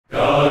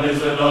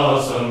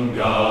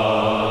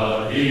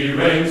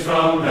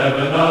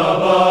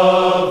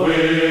above,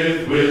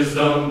 with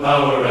wisdom,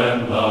 power,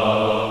 and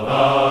love.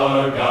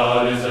 Our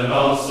God is an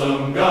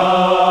awesome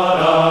God.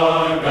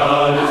 Our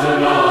God is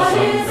an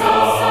awesome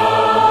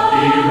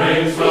God. He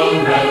reigns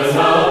from heaven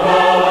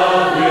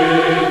above,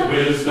 with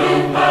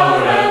wisdom,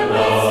 power, and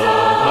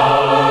love.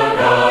 Our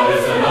God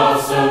is an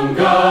awesome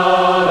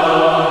God.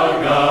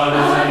 Our God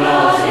is an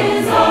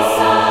awesome God.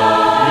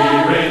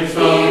 He reigns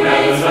from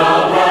heaven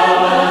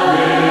above,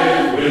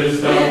 with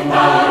wisdom,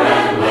 power,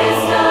 and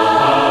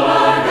love.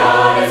 Our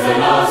God is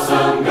an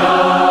awesome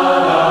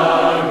God.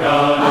 Our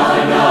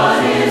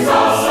God is an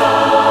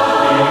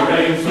awesome.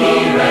 He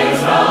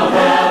reigns from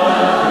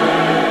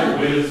heaven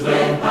with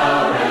wisdom,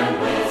 power,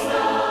 and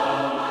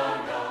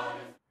wisdom.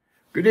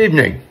 Good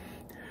evening.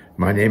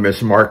 My name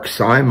is Mark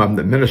Seim. I'm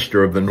the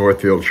minister of the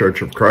Northfield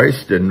Church of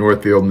Christ in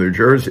Northfield, New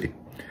Jersey.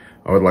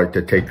 I would like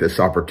to take this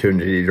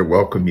opportunity to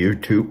welcome you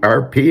to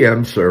our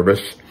PM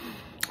service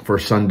for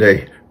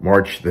Sunday,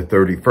 March the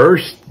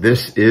 31st.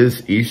 This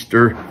is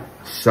Easter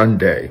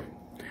Sunday.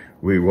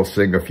 We will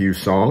sing a few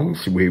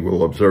songs, we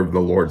will observe the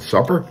Lord's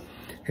Supper,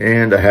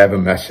 and I have a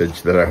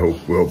message that I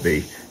hope will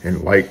be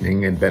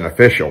enlightening and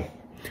beneficial.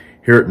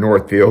 Here at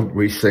Northfield,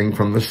 we sing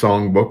from the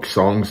songbook,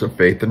 Songs of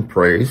Faith and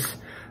Praise.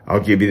 I'll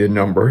give you the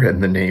number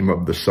and the name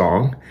of the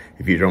song.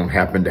 If you don't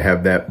happen to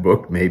have that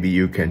book, maybe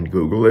you can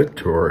Google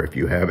it, or if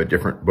you have a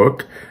different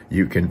book,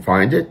 you can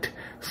find it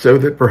so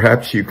that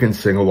perhaps you can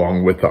sing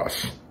along with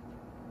us.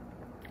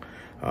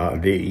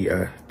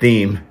 The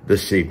theme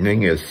this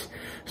evening is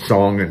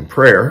song and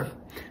prayer,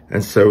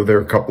 and so there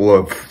are a couple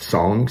of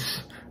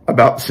songs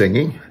about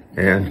singing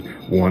and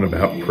one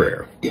about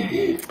prayer.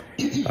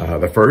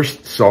 The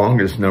first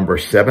song is number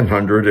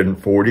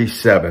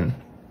 747.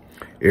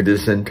 It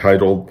is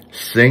entitled,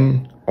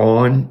 Sing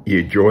On,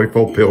 Ye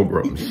Joyful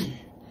Pilgrims.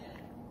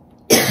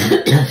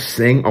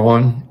 Sing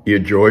on, ye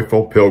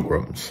joyful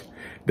pilgrims.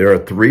 There are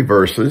 3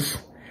 verses.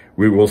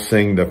 We will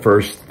sing the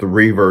first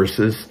 3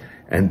 verses,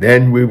 and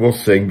then we will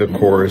sing the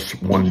chorus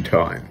one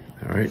time.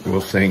 All right,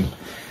 we'll sing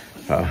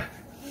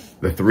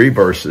the 3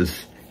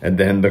 verses and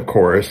then the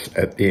chorus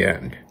at the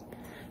end.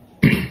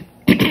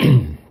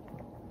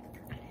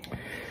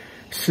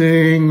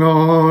 Sing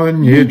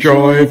on, ye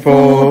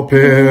joyful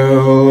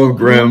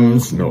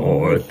pilgrims,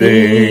 nor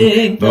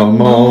think the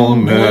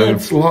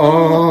moments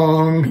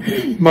long.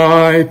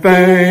 My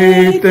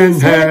faith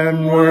is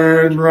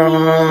heavenward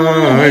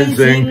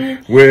rising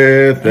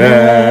with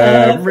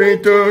every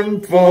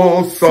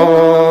tuneful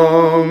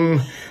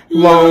song.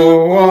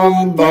 Lo,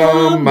 on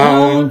the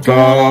mount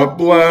of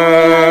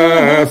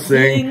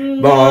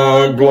blessing,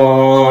 the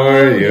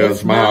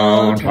glorious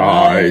mount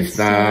I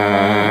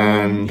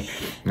stand.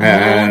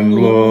 And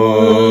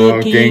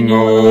looking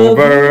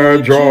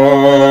over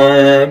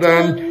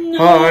Jordan,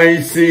 I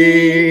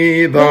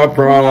see the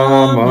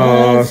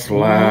promised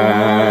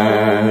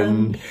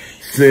land.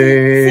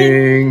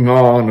 Sing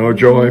on, O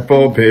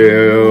joyful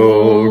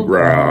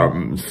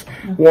pilgrims,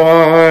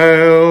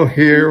 while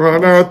here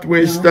on earth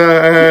we stay.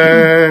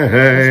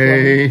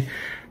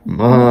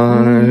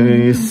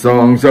 My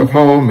songs of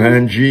home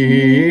and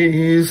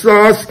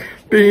Jesus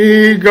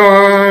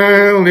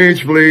beguile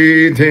each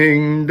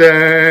fleeting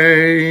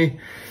day.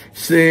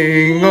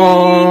 Sing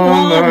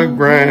on a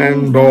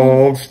grand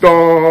old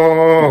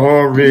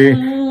story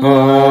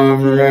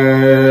of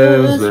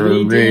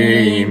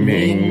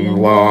redeeming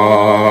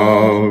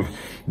love,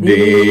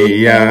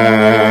 the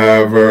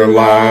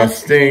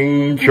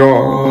everlasting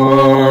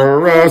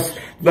chorus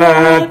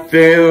that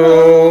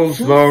fills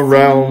the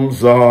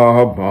realms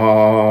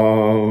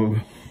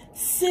above.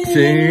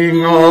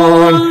 Sing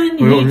on,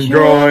 ye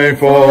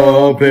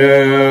joyful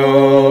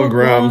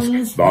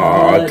pilgrims,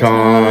 the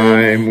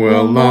time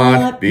will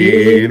not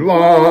be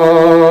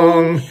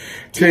long,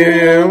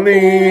 till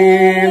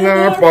in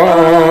our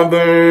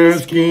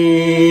Father's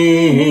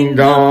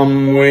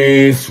kingdom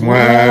we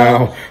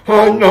swell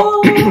a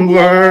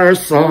nobler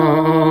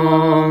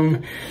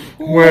song,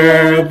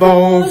 where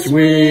those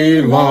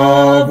we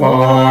love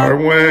are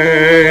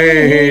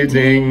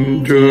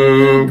waiting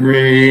to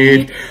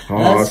greet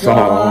us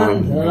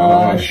on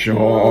the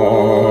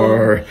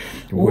shore.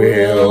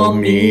 We'll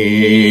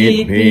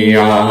meet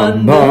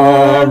beyond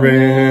the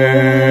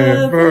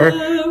river,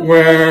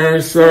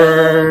 where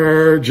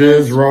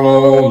surges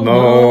roll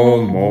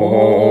no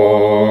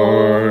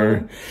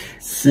more.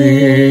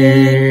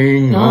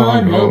 Sing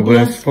on, O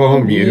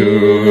blissful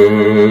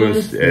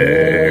music,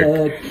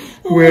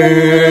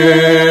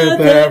 with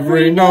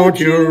every note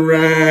you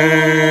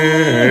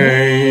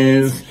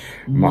raise.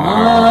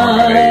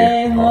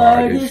 My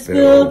heart is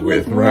filled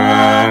with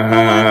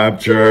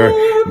rapture,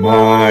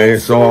 my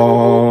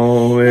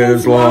soul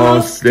is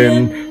lost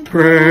in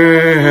praise.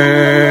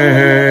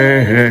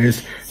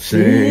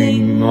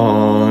 Sing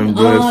on,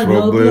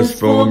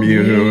 blissful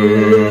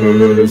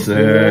music,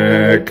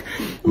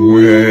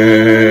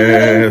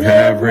 with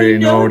every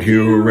note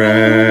you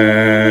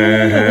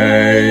raise.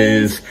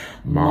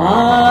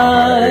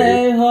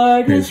 My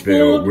heart is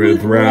filled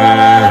with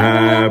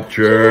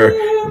rapture.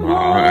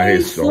 My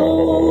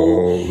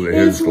soul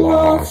is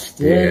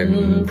lost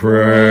in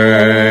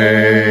praise.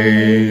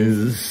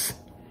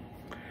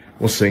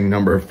 We'll sing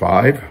number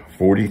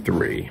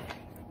 543.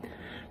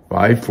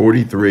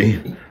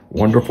 543,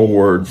 Wonderful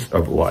Words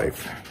of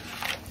Life.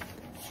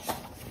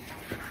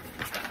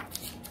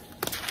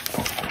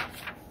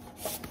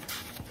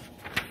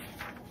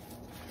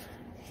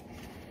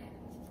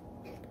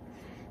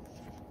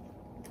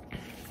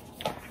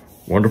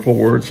 Wonderful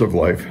Words of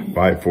Life,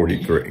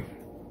 543.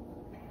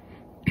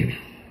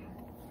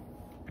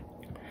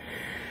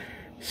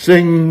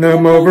 Sing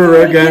them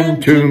over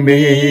again to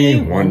me,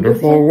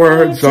 wonderful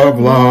words of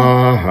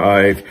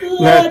life.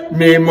 Let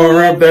me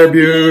more of their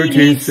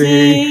beauty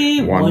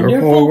see,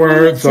 wonderful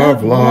words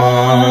of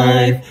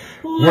life.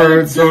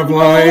 Words of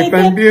life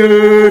and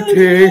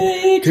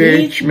beauty,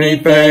 teach me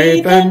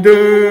faith and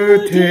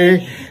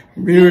duty.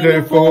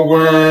 Beautiful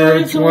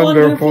words,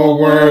 wonderful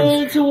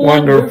words,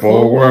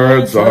 wonderful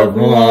words of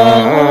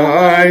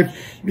life.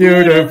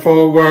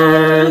 Beautiful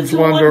words,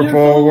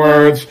 wonderful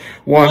words,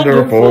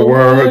 wonderful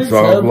words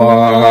of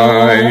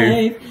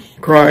life.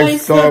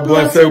 Christ the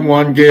Blessed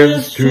One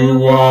gives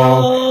to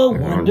all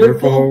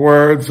wonderful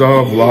words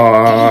of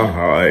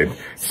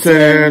life.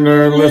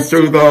 Sinner,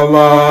 listen to the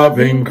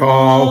loving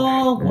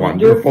call,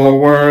 wonderful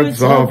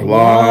words of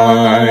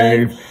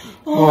life.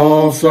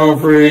 All so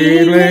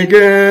freely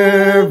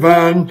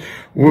given,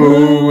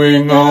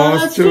 wooing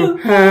us to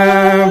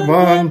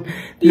heaven.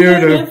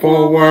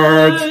 Beautiful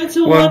words,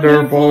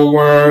 wonderful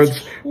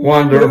words,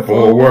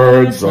 wonderful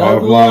words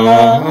of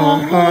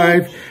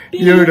life.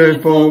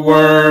 Beautiful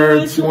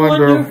words,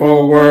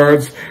 wonderful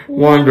words,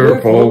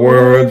 wonderful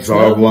words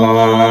of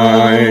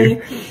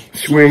life.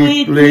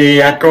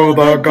 Sweetly echo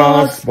the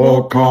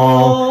gospel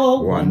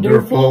call,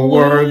 wonderful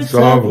words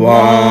of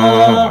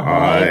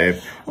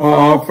life.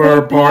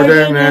 Offer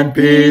pardon and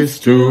peace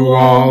to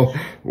all,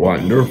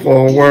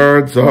 wonderful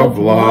words of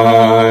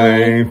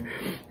life.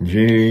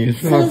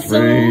 Jesus,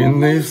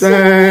 freely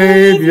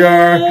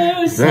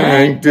Savior,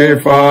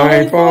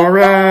 sanctified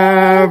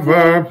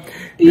forever.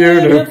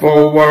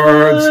 Beautiful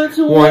words,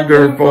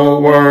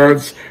 wonderful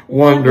words,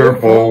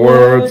 wonderful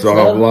words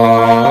of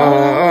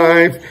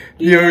life.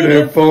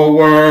 Beautiful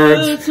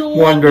words,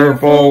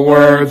 wonderful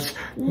words,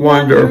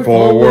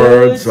 wonderful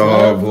words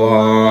of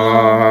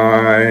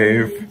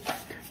life.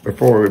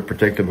 Before we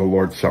partake of the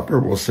Lord's Supper,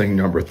 we'll sing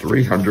number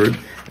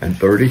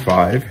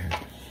 335.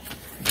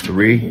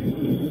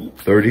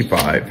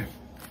 335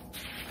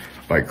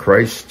 by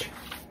Christ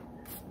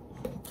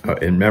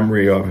in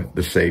memory of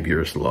the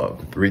Savior's love.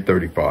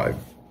 335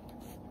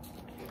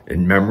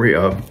 in memory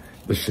of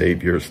the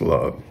Savior's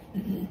love.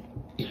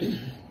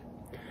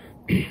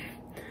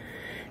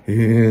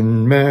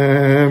 In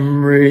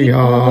memory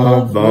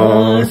of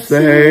the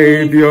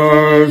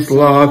Savior's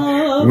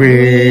love,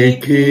 we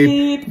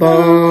keep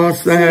the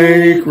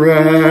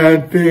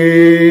sacred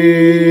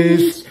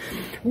feast,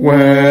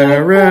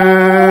 where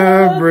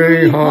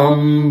every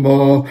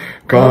humble,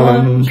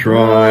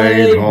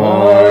 contrite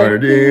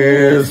heart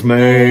is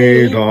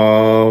made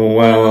a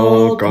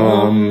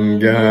welcome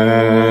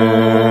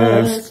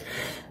guest.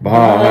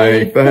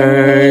 By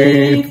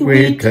faith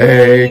we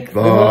take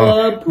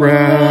the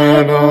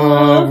bread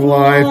of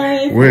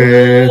life,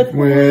 with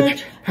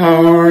which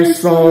our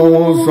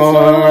souls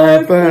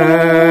are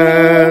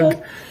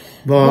fed.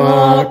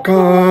 The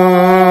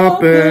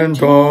cup in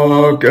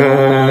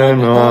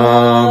token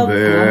of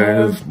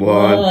His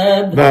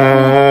blood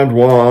that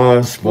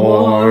was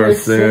for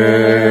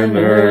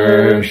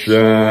sinners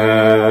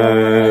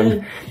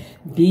shed.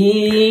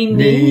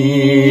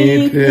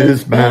 Beneath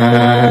His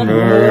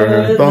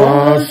banner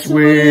thus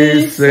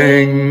we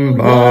sing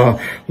the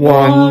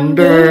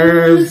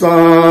wonders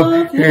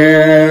of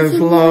His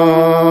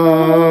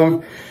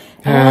love,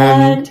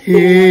 and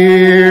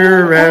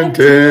here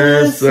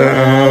anticipate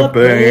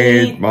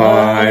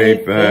by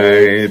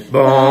faith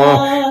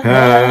the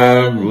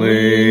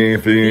heavenly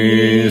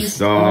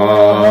feast above.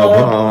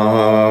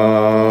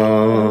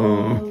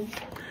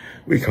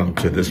 We come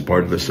to this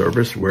part of the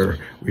service where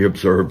we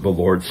observe the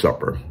Lord's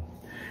Supper.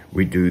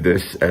 We do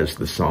this as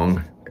the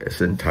song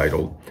is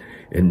entitled,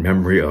 in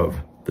memory of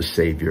the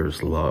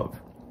Savior's love.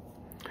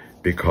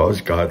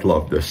 Because God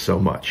loved us so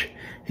much,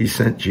 He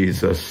sent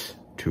Jesus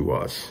to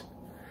us.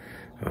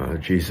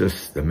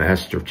 Jesus, the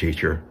master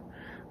teacher,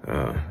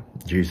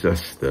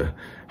 Jesus, the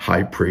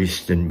high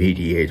priest and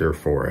mediator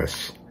for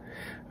us,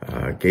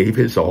 gave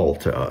His all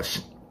to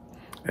us.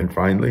 And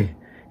finally,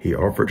 He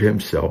offered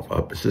Himself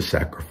up as a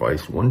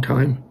sacrifice one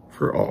time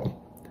for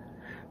all,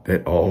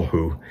 that all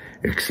who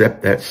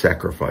accept that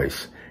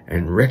sacrifice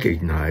and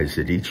recognize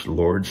it each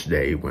Lord's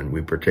Day when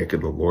we partake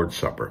of the Lord's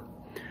Supper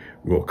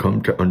will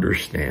come to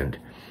understand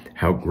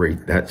how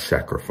great that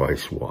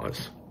sacrifice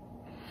was.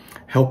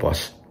 Help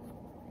us.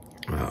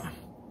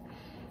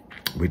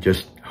 We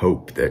just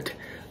hope that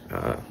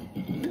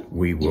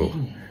we will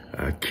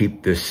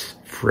keep this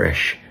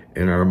fresh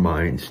in our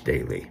minds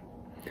daily,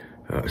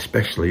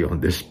 especially on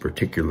this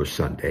particular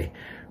Sunday,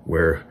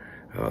 where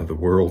the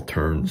world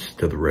turns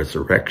to the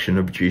resurrection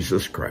of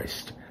Jesus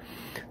Christ.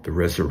 The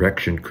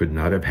resurrection could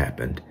not have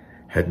happened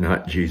had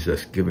not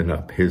Jesus given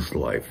up his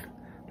life,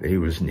 that he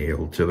was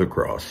nailed to the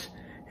cross.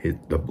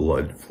 The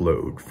blood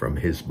flowed from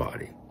his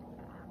body.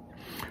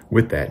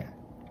 With that,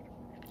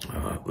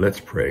 let's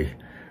pray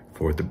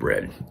for the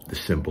bread, the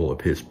symbol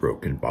of his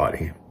broken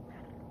body.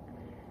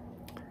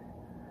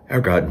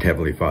 Our God and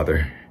Heavenly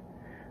Father,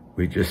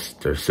 we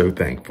just are so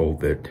thankful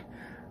that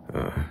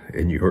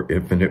in your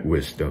infinite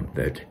wisdom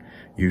that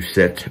you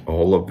set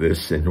all of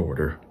this in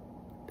order,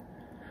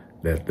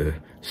 that the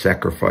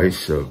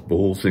sacrifice of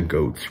bulls and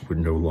goats would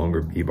no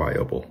longer be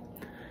viable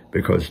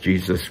because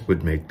Jesus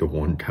would make the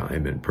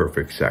one-time and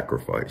perfect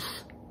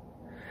sacrifice.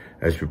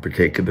 As we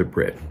partake of the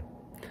bread,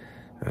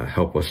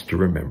 help us to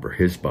remember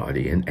his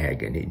body in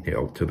agony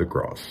nailed to the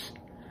cross.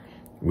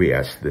 We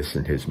ask this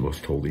in his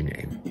most holy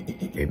name.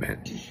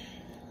 Amen.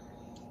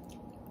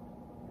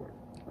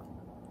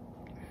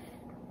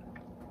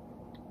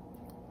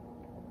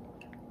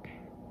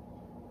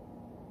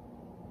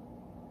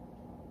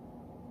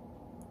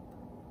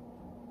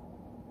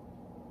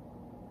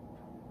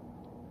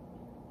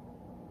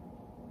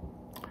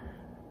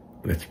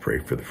 Let's pray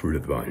for the fruit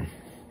of the vine.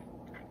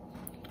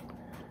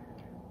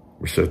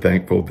 We're so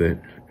thankful that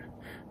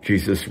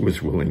Jesus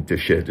was willing to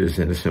shed his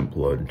innocent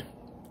blood.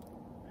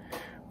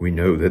 We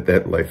know that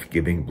that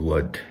life-giving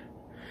blood,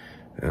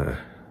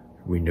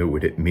 we know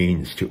what it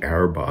means to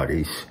our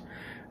bodies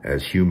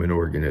as human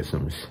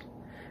organisms.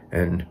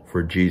 And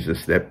for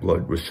Jesus, that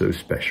blood was so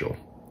special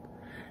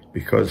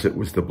because it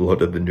was the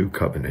blood of the new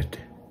covenant.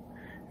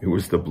 It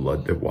was the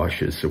blood that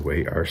washes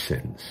away our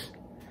sins.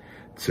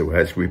 So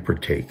as we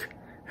partake,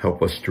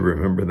 help us to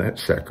remember that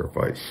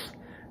sacrifice.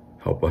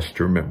 Help us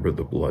to remember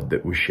the blood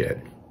that was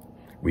shed.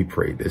 We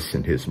pray this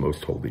in his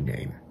most holy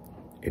name.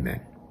 Amen.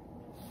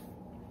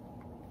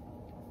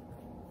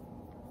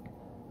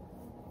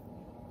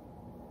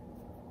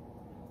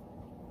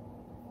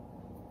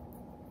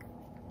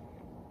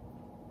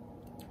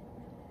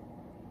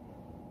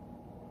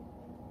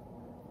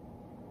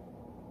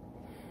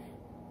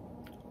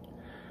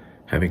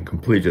 Having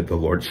completed the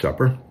Lord's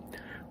Supper,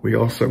 we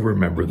also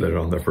remember that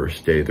on the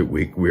first day of the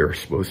week, we are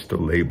supposed to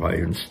lay by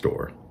in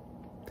store.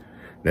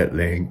 That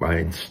laying by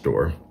in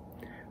store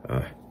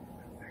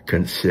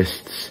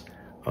consists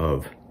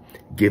of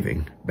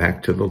giving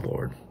back to the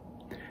Lord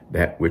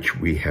that which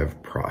we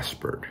have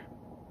prospered.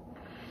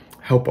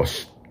 Help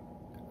us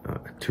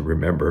to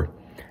remember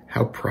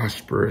how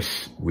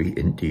prosperous we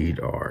indeed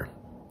are.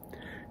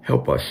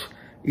 Help us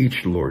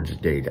each Lord's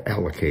Day to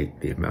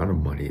allocate the amount of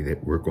money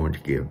that we're going to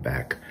give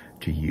back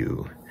to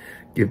you.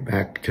 Give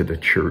back to the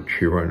church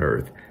here on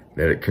earth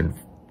that it can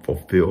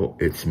fulfill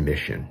its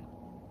mission.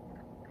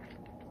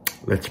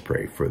 Let's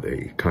pray for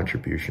the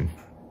contribution.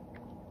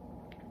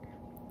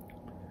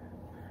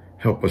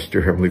 Help us,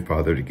 dear Heavenly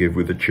Father, to give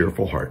with a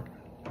cheerful heart.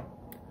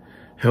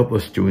 Help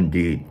us to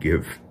indeed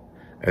give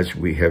as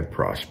we have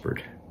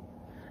prospered.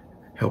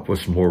 Help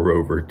us,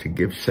 moreover, to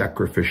give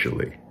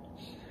sacrificially,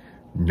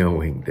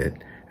 knowing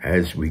that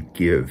as we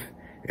give,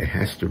 it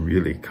has to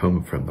really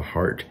come from the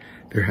heart.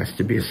 There has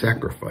to be a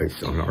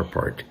sacrifice on our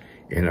part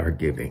in our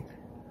giving.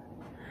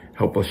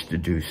 Help us to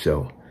do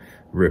so,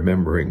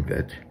 remembering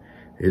that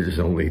it is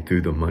only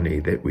through the money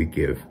that we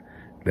give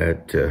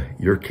that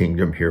your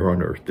kingdom here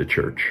on earth, the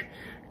church,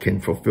 can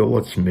fulfill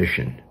its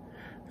mission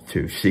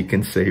to seek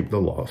and save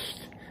the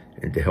lost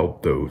and to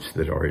help those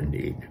that are in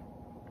need.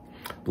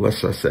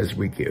 Bless us as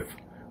we give.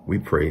 We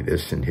pray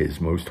this in his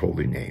most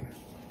holy name.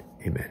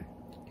 Amen.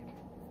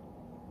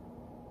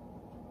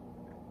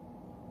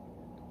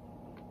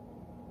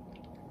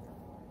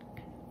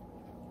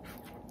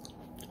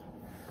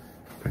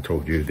 I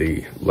told you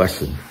the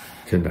lesson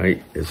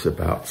tonight is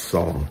about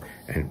song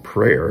and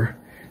prayer.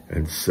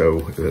 And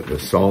so the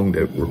song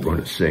that we're going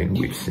to sing,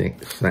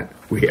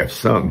 we have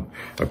sung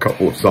a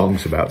couple of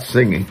songs about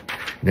singing.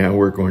 Now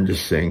we're going to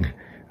sing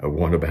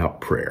one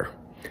about prayer.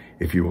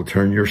 If you will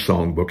turn your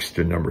songbooks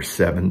to number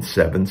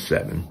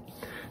 777,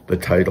 the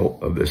title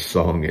of this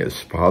song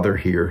is Father,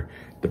 Hear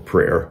the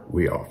Prayer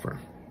We Offer.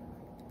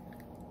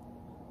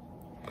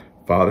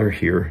 Father,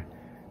 hear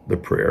the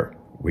prayer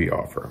we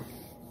offer.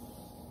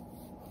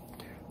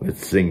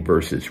 Let's sing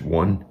verses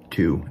 1,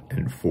 2,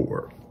 and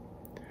 4.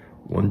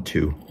 1,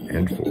 2,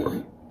 and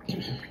 4.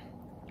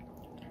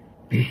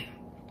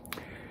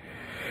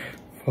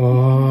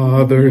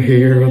 Father,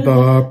 hear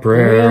the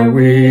prayer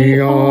we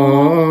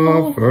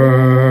offer,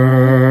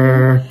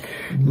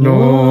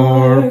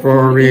 nor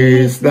for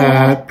ease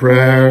that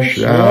prayer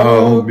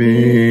shall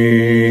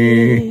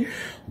be,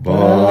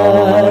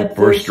 but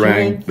for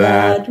strength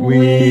that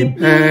we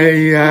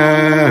may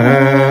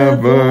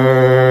ever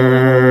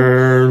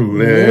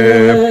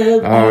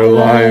live our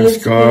lives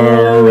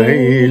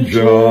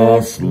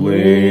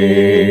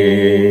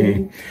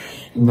courageously,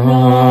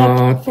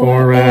 not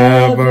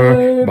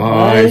forever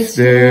by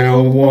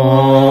still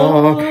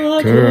waters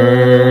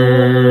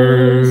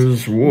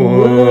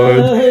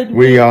would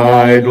we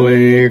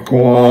idly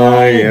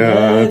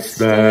quiet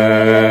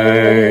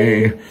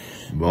stay,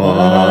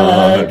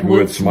 but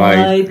would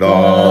smite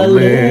the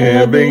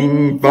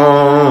living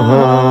fountains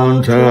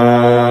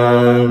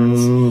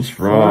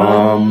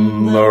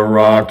from the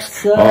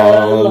rocks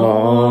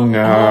along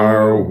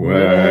our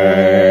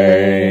way.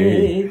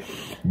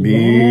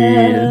 Be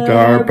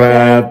our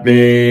path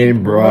be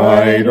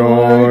bright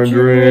or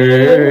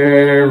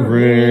dreary,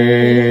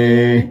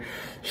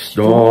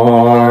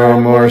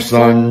 storm or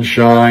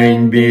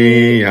sunshine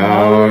be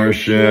our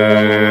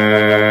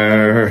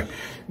share.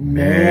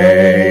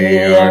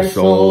 May our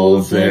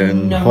souls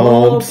in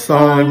hopes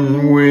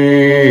unweary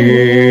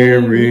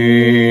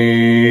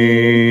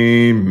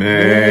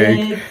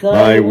make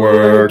thy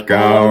work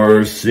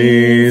our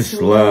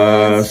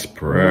ceaseless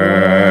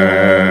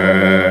prayer.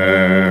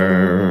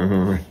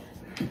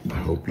 I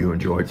hope you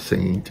enjoyed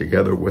singing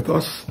together with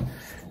us,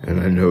 and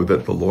I know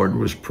that the Lord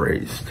was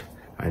praised.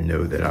 I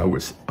know that I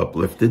was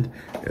uplifted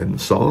in the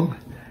song,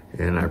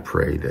 and I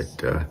pray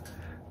that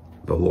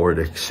the Lord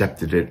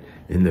accepted it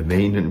in the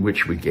vein in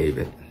which we gave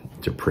it,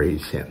 to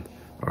praise him,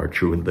 our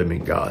true and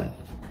living God.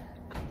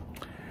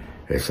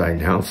 As I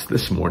announced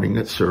this morning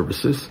at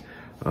services,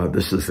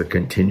 this is a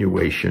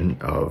continuation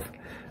of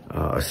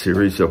a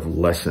series of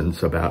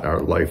lessons about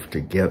our life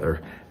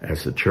together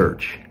as a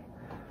church.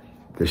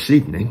 This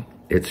evening,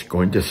 it's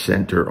going to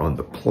center on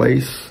the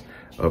place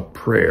of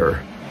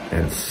prayer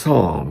and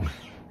song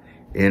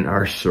in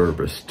our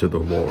service to the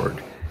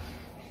Lord,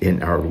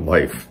 in our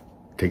life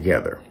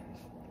together.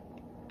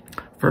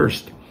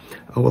 First,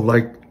 I would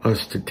like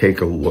us to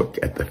take a look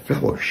at the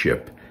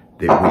fellowship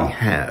that we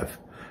have,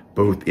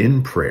 both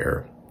in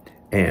prayer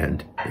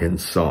and in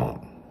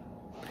song.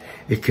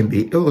 It can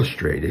be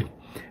illustrated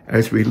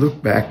as we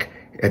look back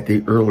at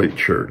the early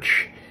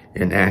church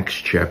in Acts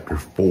chapter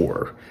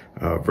 4,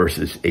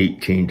 verses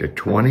 18 to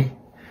 20,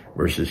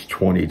 verses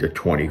 20 to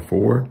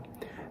 24,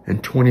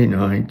 and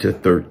 29 to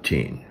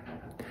 13.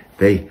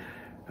 They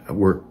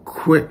were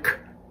quick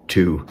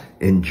to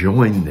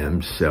enjoin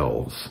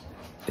themselves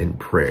in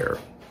prayer.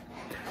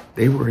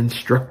 They were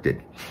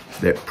instructed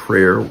that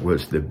prayer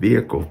was the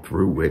vehicle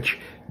through which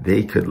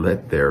they could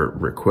let their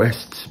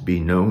requests be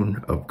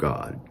known of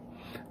God,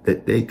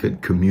 that they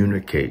could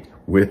communicate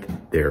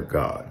with their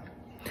God.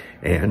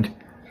 And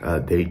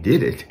they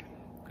did it,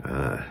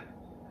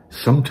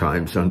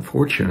 sometimes,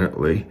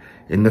 unfortunately,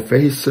 in the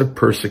face of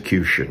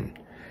persecution,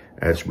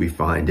 as we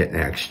find in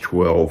Acts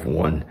 12,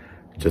 1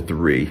 to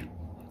 3,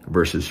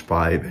 verses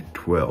 5 and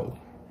 12.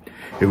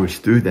 It was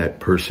through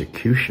that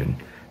persecution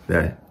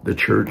that the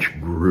church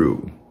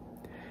grew.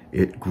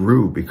 It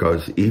grew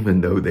because even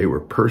though they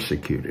were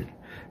persecuted,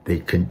 they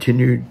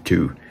continued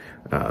to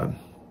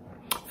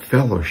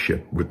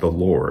fellowship with the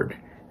Lord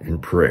in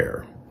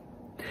prayer.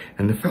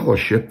 And the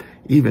fellowship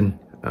even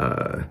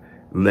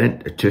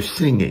lent to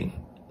singing.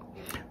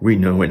 We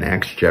know in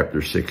Acts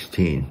chapter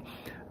 16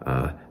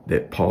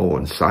 that Paul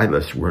and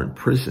Silas were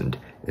imprisoned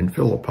in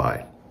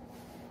Philippi.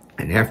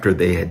 And after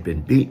they had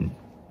been beaten,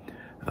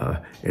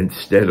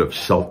 instead of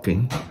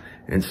sulking,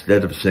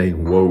 instead of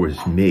saying, "Woe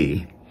is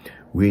me,"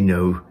 we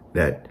know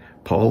that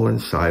Paul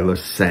and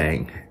Silas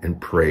sang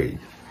and prayed.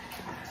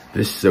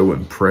 This so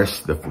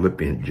impressed the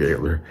Philippian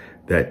jailer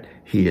that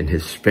he and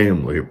his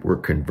family were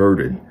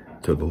converted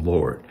to the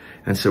Lord.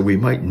 And so we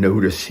might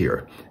notice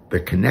here the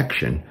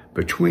connection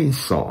between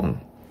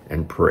song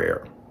and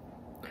prayer.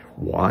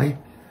 Why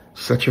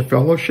such a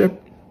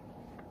fellowship?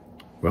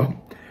 Well,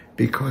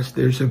 because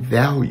there's a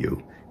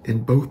value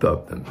in both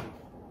of them.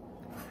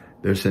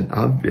 There's an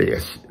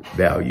obvious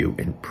value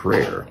in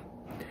prayer,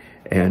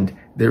 and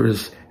there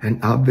is an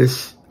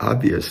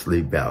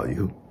obviously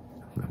value.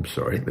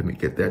 Let me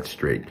get that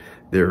straight.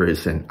 There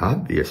is an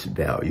obvious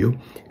value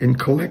in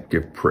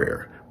collective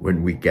prayer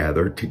when we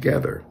gather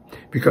together.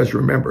 Because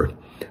remember,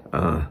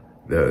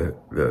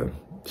 the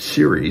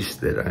series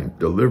that I'm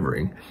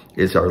delivering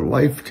is our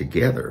life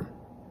together.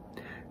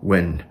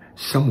 When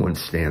someone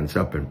stands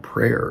up and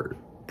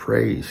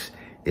prays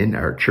in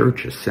our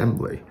church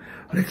assembly,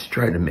 let's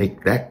try to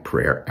make that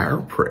prayer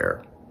our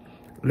prayer.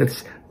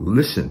 Let's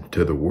listen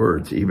to the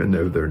words, even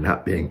though they're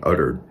not being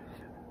uttered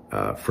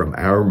from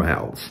our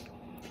mouths,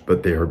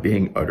 but they are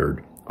being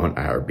uttered on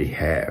our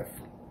behalf.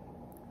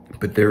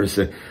 But there is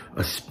a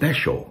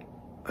special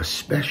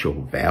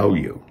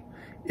value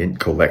in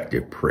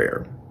collective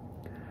prayer.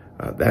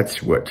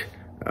 That's what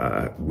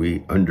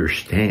we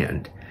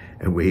understand,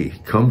 and we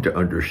come to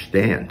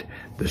understand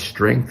the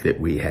strength that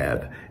we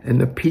have and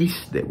the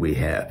peace that we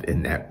have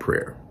in that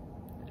prayer.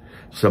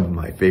 Some of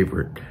my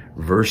favorite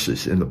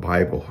verses in the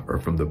Bible are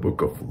from the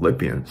book of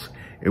Philippians,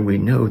 and we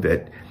know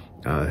that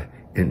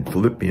in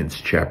Philippians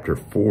chapter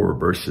 4,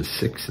 verses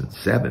 6 and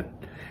 7,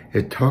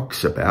 it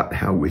talks about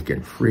how we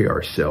can free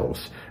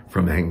ourselves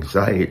from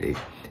anxiety.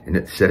 And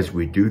it says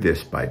we do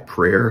this by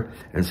prayer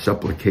and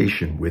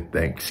supplication with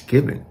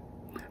thanksgiving,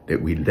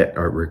 that we let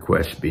our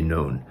requests be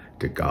known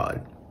to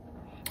God.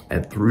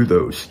 And through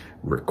those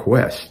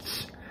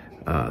requests,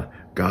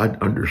 God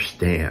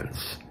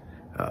understands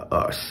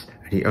us.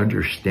 He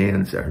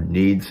understands our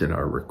needs and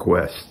our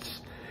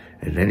requests.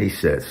 And then he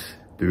says,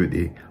 through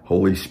the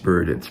Holy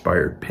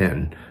Spirit-inspired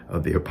pen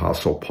of the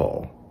Apostle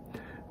Paul,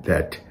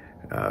 that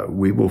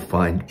we will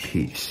find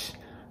peace,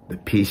 the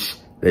peace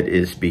that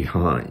is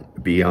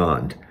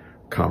beyond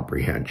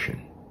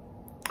comprehension.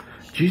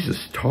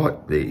 Jesus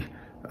taught the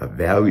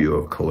value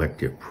of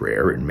collective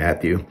prayer in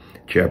Matthew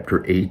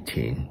chapter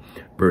 18,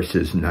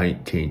 verses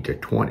 19 to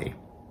 20.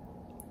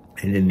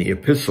 And in the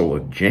epistle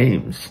of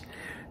James,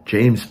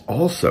 James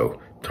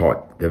also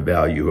taught the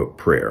value of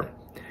prayer.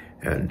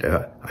 And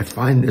I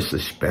find this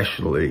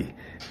especially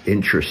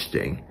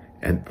interesting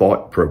and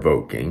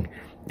thought-provoking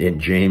in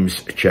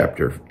James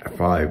chapter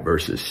 5,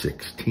 verses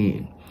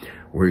 16,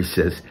 where he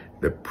says,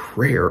 the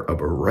prayer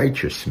of a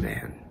righteous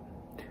man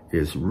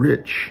is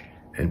rich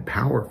and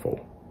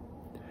powerful.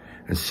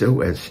 And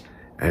so as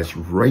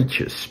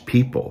righteous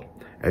people,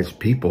 as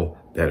people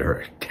that are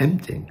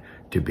attempting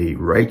to be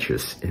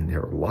righteous in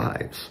their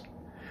lives,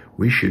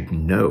 we should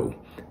know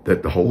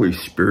that the Holy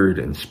Spirit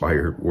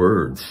inspired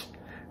words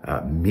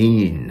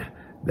mean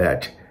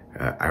that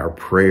our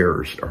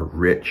prayers are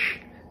rich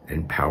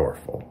and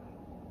powerful.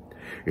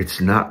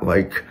 It's not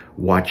like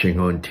watching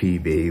on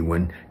TV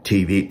when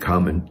TV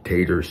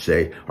commentators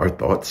say our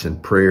thoughts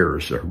and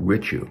prayers are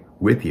with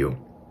you.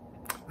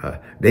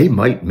 They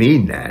might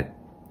mean that,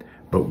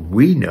 but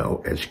we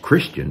know as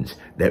Christians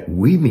that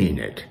we mean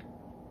it.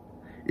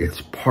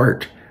 It's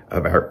part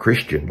of our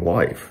Christian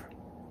life.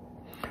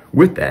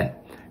 With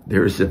that,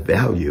 there is a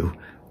value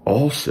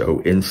also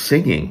in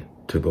singing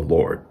to the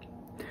Lord.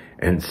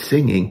 And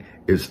singing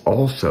is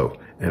also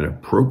an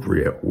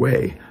appropriate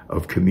way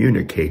of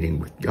communicating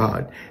with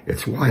God.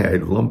 It's why I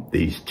lump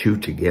these two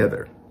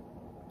together.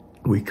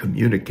 We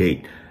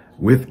communicate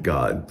with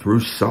God through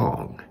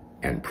song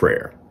and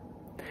prayer.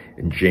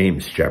 In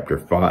James chapter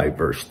 5,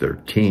 verse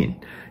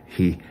 13,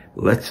 he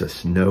lets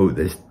us know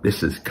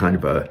this is kind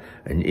of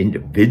an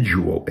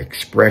individual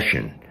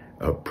expression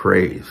of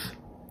praise.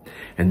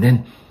 And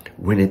then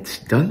when it's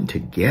done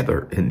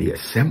together in the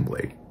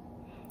assembly,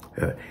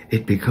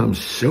 it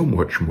becomes so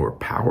much more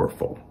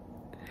powerful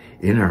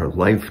in our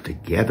life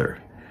together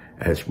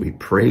as we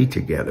pray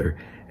together,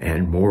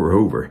 and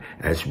moreover,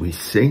 as we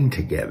sing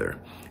together.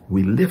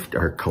 We lift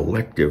our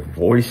collective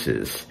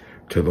voices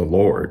to the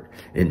Lord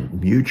in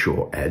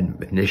mutual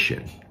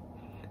admonition,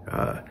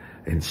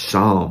 in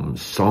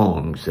psalms,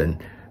 songs,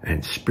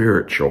 and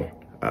spiritual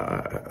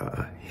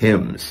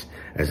hymns,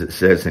 as it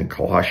says in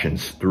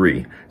Colossians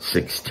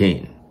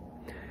 3:16.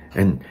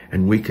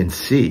 And we can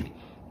see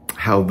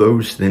how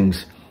those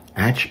things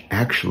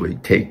actually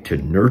take to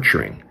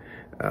nurturing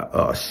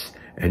us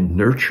and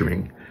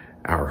nurturing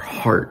our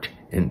heart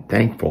in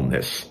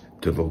thankfulness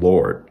to the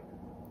Lord.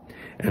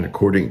 And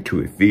according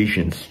to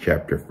Ephesians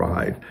chapter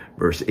 5,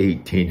 verse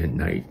 18 and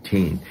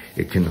 19,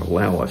 it can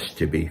allow us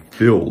to be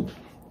filled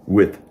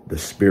with the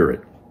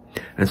Spirit.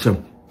 And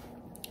so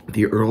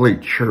the early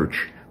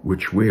church,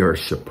 which we are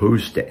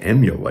supposed to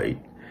emulate,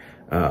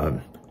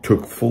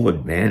 took full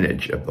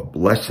advantage of the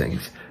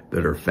blessings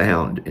that are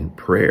found in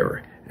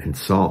prayer and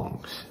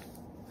songs.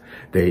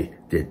 They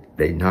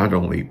not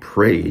only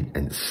prayed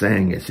and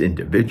sang as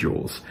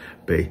individuals,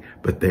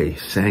 but they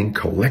sang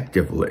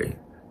collectively.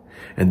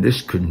 And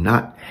this could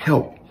not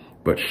help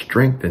but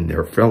strengthen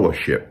their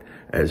fellowship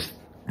as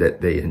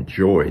that they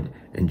enjoyed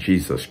in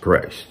Jesus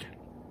Christ.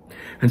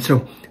 And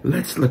so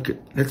let's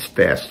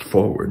fast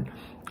forward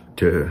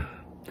to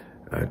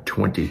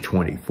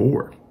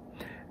 2024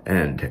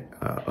 and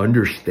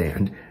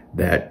understand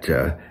that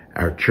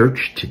our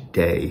church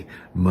today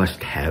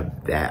must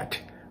have that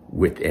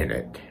within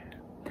it.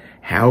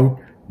 How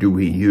do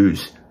we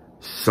use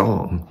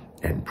song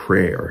and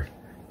prayer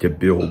to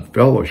build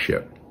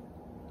fellowship?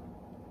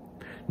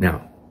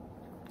 Now,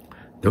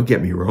 don't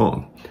get me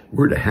wrong,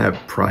 we're to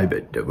have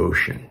private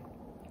devotion.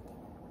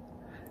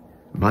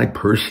 My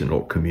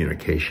personal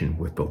communication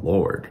with the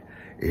Lord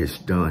is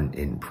done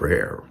in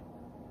prayer.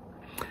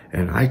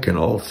 And I can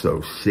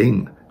also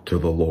sing to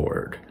the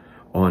Lord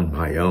on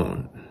my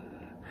own.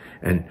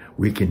 And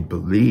we can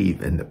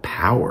believe in the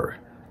power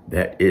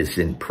that is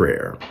in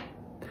prayer.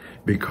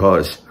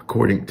 Because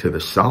according to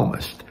the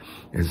psalmist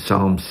in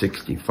Psalm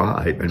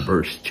 65 and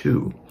verse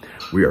 2,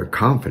 we are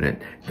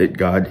confident that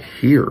God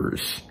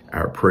hears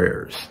our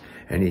prayers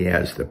and he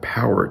has the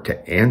power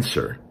to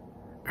answer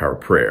our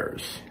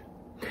prayers.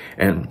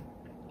 And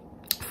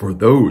for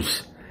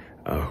those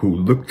who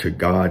look to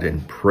God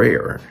in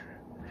prayer,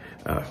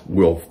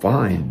 will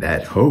find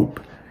that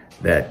hope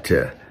that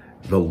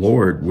the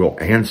Lord will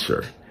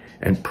answer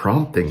and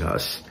prompting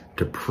us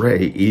to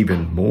pray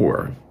even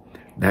more.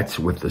 That's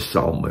what the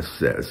psalmist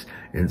says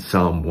in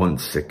Psalm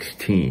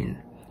 116,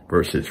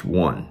 verses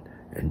 1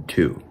 and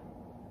 2.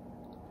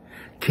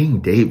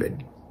 King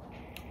David,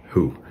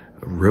 who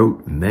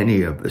wrote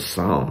many of the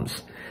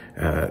Psalms,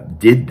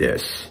 did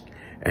this,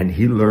 and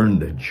he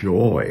learned the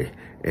joy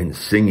in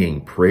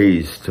singing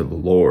praise to the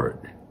Lord.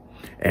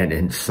 And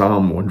in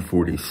Psalm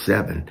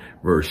 147,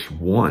 verse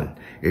 1,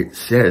 it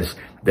says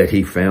that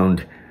he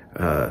found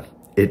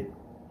it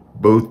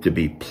both to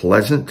be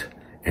pleasant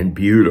and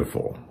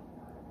beautiful.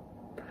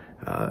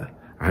 I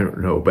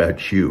don't know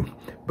about you,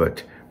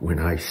 but when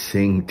I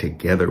sing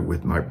together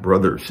with my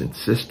brothers and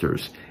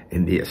sisters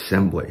in the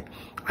assembly,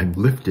 I'm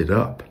lifted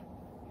up.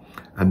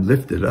 I'm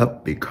lifted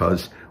up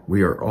because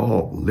we are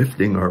all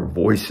lifting our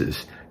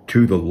voices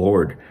to the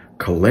Lord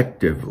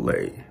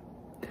collectively.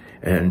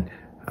 And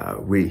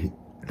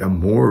the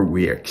more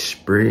we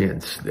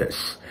experience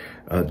this,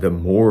 the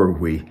more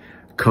we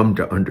come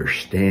to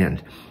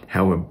understand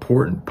how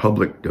important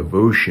public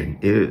devotion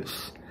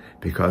is.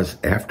 Because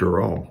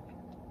after all,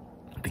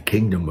 the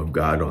kingdom of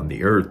God on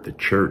the earth, the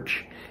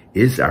church,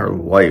 is our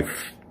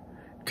life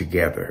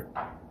together.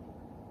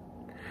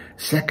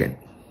 Second,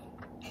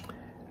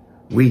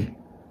 we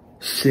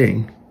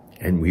sing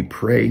and we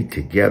pray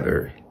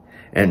together.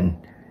 And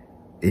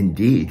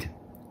indeed,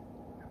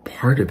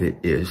 part of it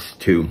is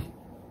to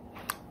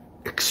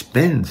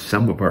expend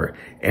some of our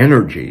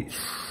energies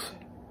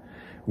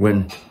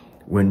when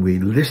we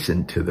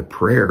listen to the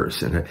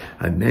prayers. And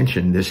I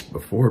mentioned this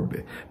before,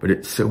 but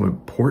it's so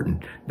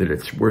important that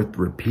it's worth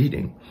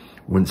repeating.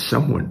 When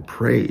someone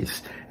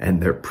prays and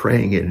they're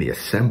praying in the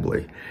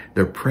assembly,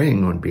 they're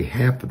praying on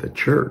behalf of the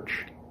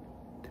church.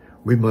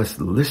 We must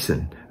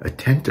listen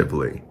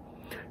attentively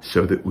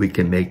so that we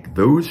can make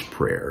those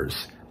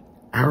prayers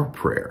our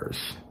prayers.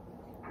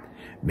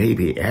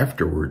 Maybe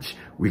afterwards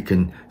we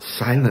can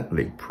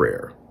silently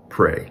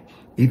pray,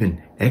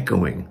 even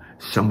echoing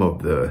some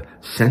of the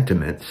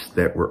sentiments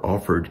that were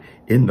offered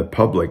in the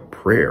public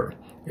prayer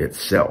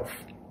itself.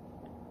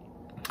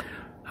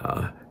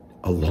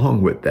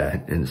 Along with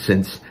that, and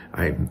since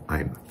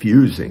I'm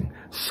fusing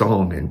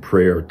song and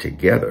prayer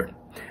together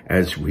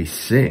as we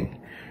sing,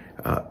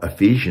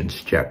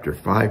 Ephesians chapter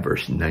 5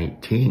 verse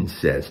 19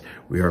 says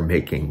we are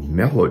making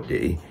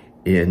melody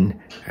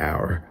in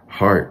our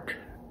heart.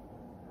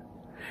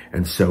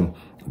 And so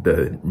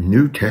the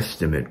New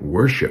Testament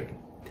worship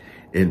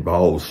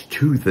involves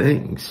two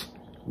things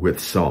with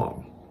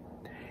song.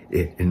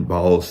 It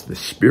involves the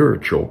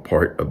spiritual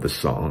part of the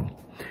song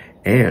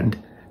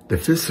and the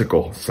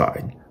physical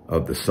side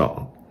of the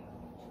song.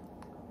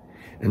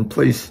 And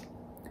please,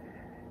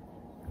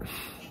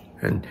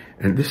 and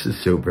this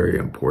is so very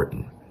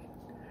important,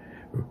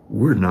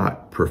 we're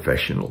not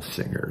professional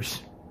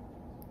singers.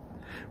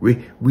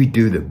 We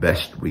do the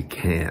best we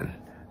can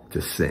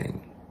to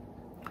sing,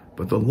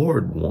 but the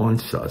Lord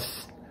wants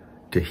us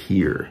to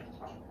hear.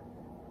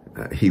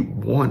 He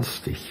wants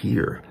to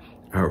hear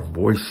our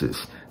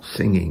voices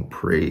singing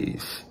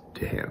praise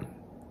to him.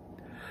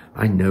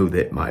 I know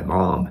that my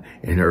mom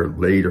in her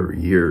later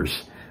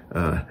years,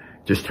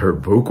 just her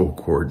vocal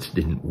cords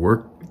didn't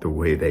work the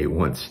way they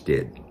once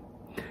did.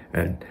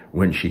 And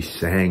when she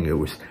sang, it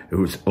was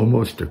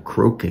almost a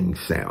croaking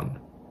sound.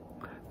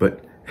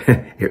 But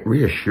it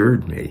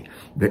reassured me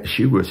that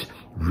she was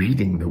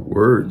reading the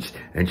words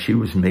and she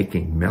was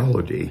making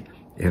melody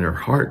in her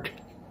heart.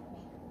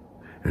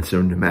 And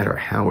so no matter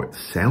how it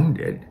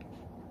sounded,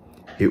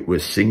 it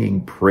was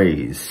singing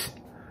praise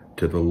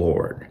to the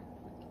Lord.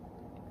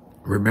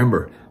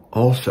 Remember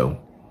also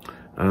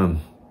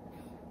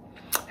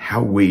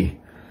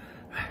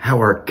how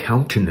our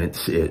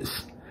countenance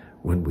is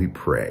when we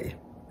pray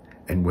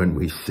and when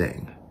we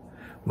sing.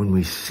 When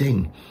we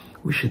sing,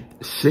 we should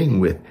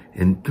sing with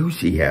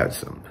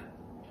enthusiasm.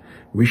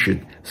 We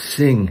should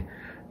sing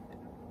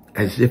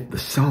as if the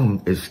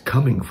song is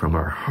coming from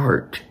our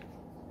heart.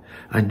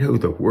 I know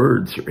the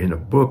words are in a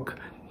book,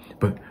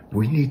 but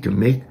we need to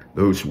make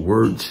those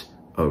words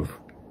of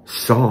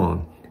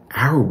song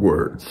our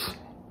words.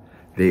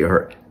 They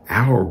are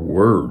our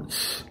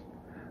words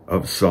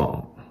of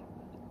song.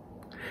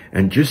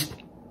 And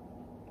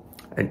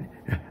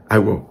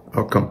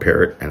I'll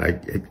compare it, and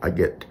I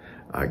get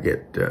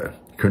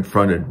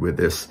confronted with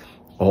this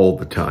all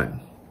the time.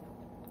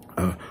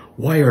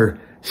 Why are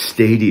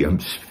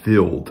stadiums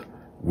filled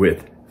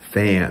with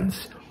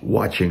fans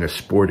watching a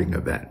sporting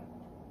event?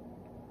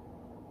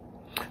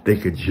 They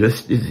could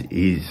just as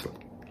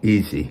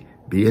easy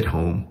be at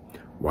home,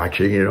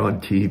 watching it on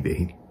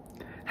TV,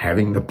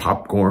 having the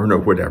popcorn or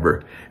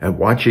whatever, and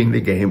watching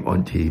the game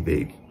on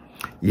TV.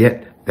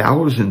 Yet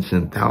thousands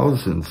and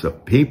thousands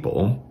of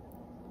people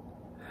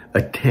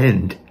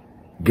attend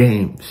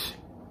games.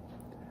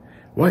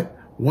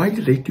 Why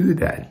do they do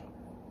that?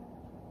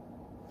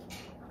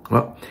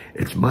 Well,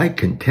 it's my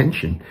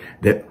contention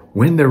that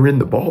when they're in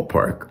the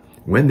ballpark,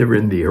 when they're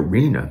in the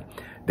arena,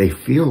 they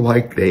feel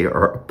like they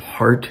are a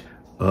part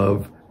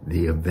of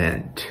the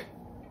event.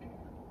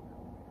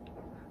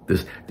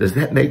 Does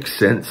that make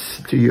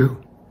sense to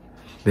you?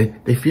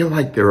 They feel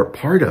like they're a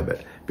part of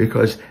it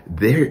because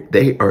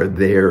they are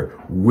there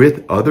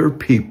with other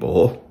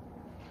people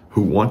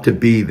who want to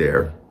be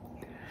there,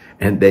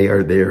 and they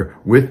are there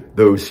with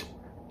those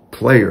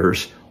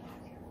players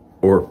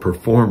or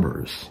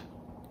performers.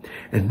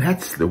 And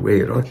that's the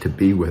way it ought to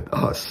be with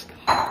us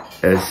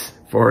as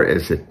far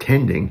as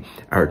attending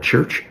our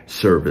church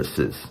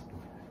services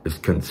is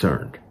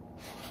concerned.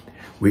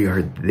 We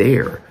are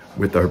there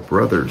with our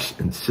brothers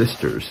and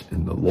sisters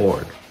in the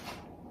Lord.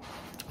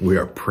 We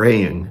are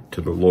praying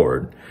to the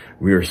Lord.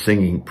 We are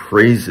singing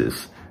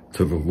praises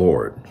to the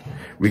Lord.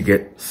 We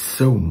get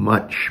so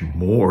much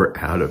more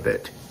out of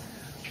it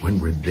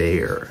when we're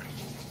there.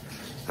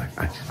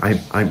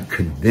 I'm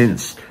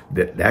convinced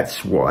that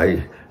that's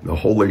why the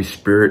Holy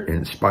Spirit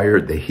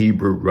inspired the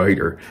Hebrew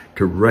writer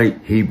to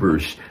write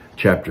Hebrews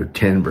chapter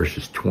 10,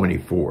 verses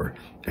 24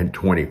 and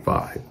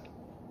 25.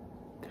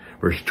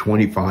 Verse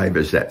 25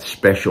 is that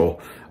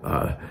special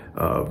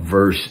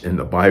verse in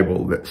the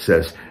Bible that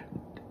says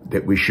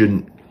that we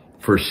shouldn't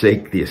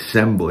forsake the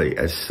assembly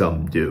as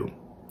some do.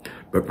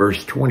 But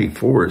verse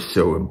 24 is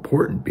so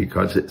important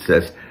because it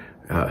says,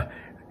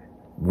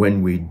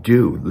 when we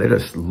do, let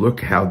us look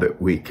how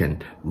that we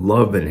can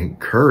love and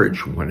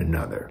encourage one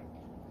another.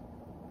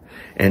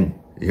 And,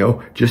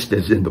 just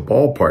as in the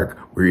ballpark,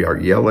 we are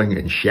yelling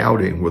and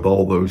shouting with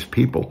all those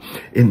people,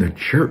 in the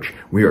church,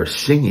 we are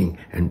singing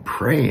and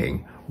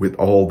praying with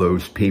all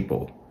those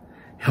people,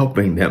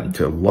 helping them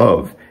to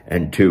love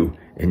and to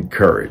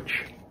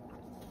encourage.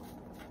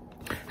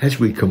 As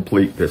we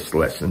complete this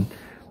lesson,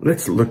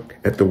 let's look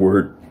at the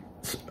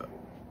words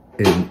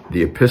in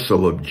the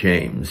epistle of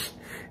James,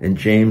 in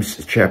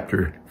James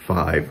chapter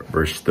 5,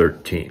 verse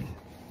 13.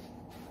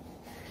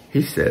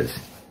 He says,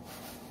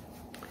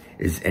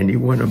 is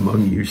anyone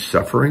among you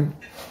suffering?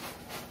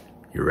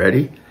 You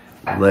ready?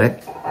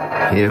 Let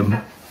him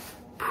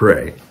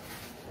pray.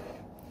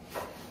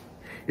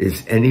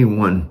 Is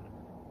anyone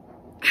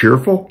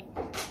cheerful?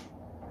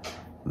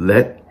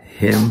 Let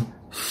him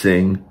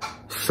sing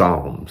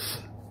psalms.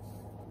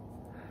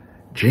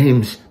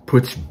 James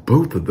puts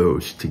both of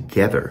those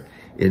together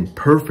in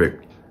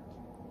perfect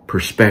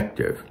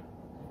perspective.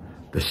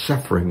 The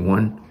suffering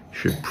one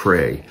should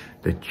pray.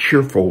 The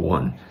cheerful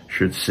one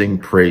should sing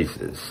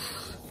praises.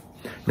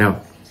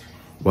 Now,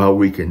 while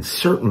we can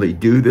certainly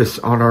do this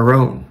on our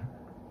own,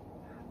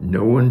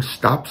 no one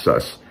stops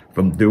us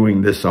from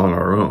doing this on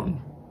our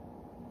own.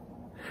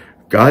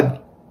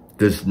 God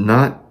does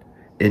not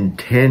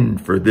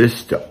intend for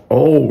this to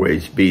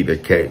always be the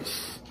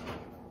case.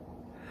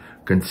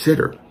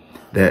 Consider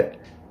that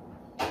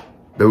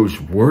those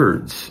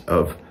words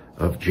of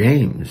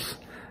James,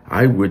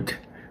 I would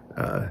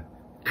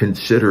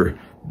consider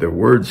the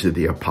words of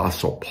the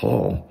Apostle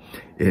Paul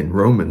in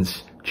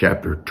Romans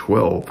chapter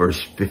 12,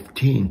 verse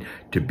 15,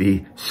 to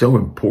be so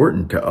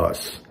important to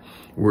us,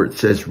 where it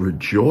says,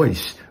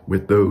 rejoice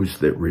with those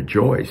that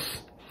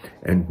rejoice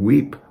and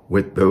weep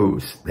with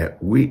those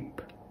that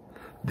weep.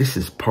 This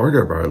is part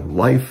of our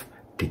life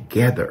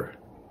together,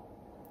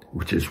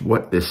 which is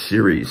what this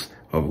series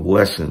of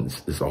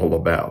lessons is all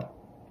about.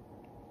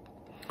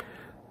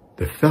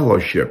 The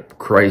fellowship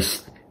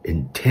Christ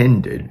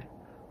intended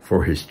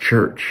for his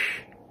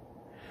church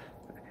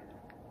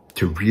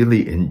to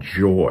really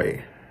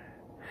enjoy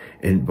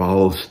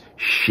involves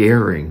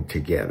sharing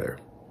together.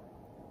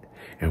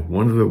 And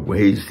one of the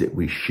ways that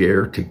we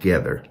share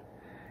together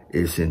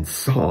is in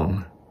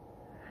song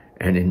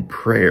and in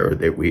prayer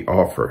that we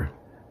offer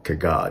to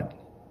God.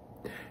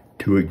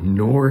 To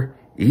ignore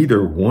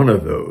either one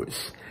of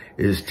those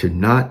is to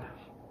not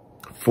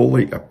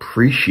fully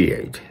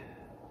appreciate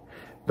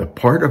the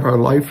part of our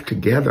life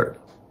together.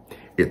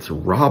 It's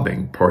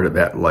robbing part of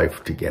that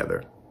life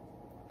together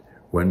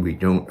when we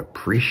don't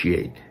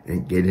appreciate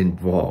and get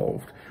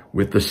involved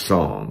with the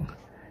song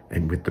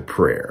and with the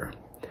prayer,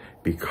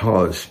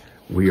 because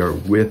we are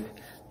with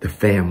the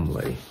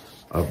family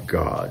of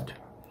God.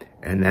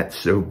 And that's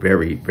so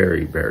very,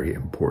 very, very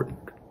important.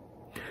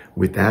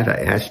 With that,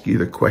 I ask you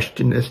the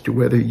question as to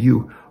whether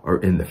you are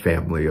in the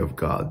family of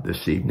God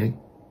this evening.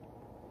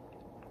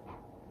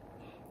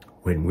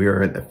 When we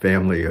are in the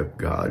family of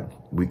God,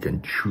 we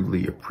can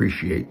truly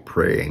appreciate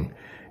praying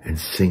and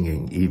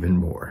singing even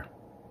more.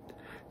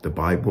 The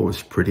Bible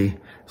is pretty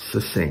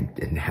succinct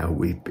in how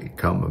we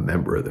become a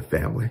member of the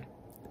family.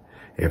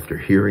 After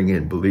hearing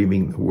and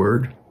believing the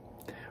word,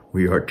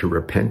 we are to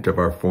repent of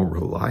our former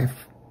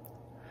life.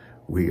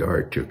 We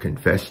are to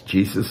confess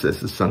Jesus as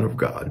the Son of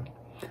God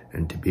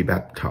and to be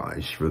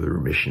baptized for the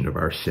remission of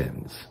our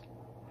sins.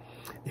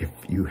 If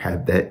you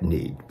have that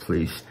need,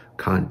 please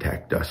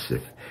contact us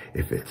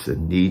if it's a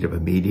need of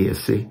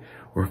immediacy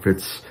or if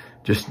it's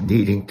just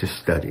needing to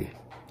study.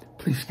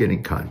 Please get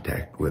in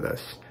contact with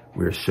us.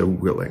 We're so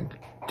willing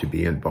to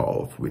be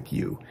involved with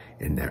you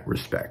in that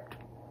respect.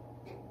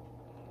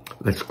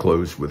 Let's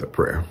close with a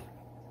prayer.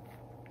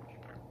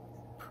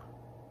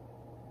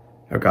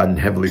 Our God and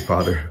Heavenly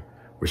Father,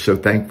 we're so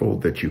thankful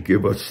that you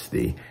give us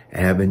the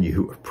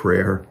avenue of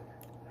prayer.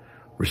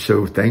 We're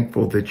so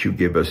thankful that you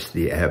give us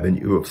the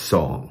avenue of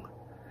song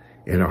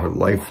in our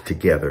life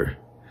together,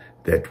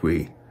 that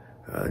we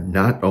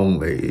not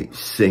only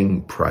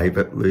sing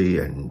privately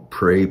and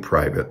pray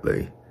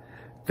privately,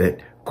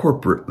 that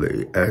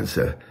corporately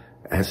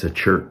as a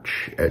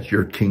church, as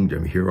your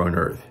kingdom here on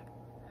earth,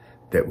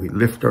 that we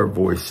lift our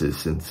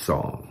voices in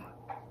song,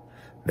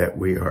 that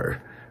we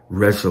are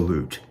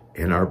resolute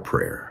in our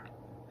prayer,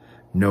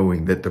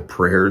 knowing that the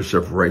prayers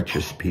of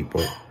righteous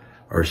people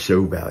are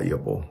so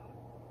valuable,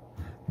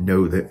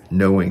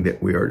 knowing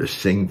that we are to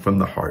sing from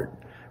the heart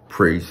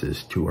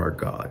praises to our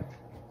God.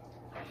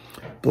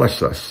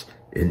 Bless us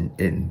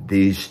in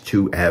these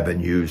two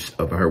avenues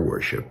of our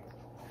worship.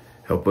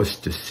 Help us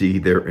to see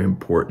their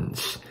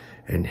importance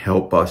and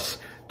help us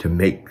to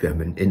make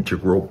them an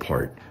integral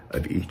part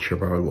of each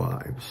of our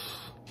lives.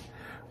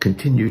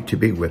 continue to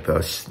be with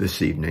us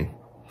this evening.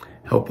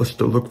 Help us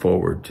to look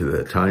forward to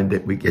the time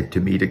that we get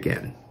to meet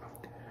again.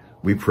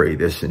 We pray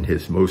this in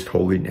his most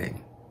holy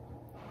name.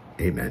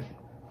 Amen.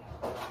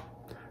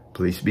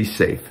 Please be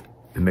safe,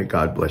 and may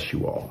God bless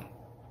you all.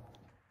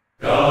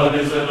 God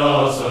is an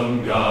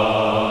awesome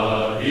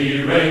God.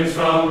 He reigns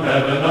from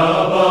heaven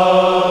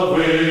above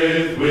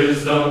with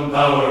wisdom,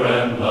 power,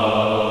 and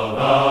love.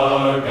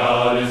 Our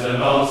God is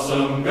an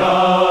awesome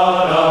God.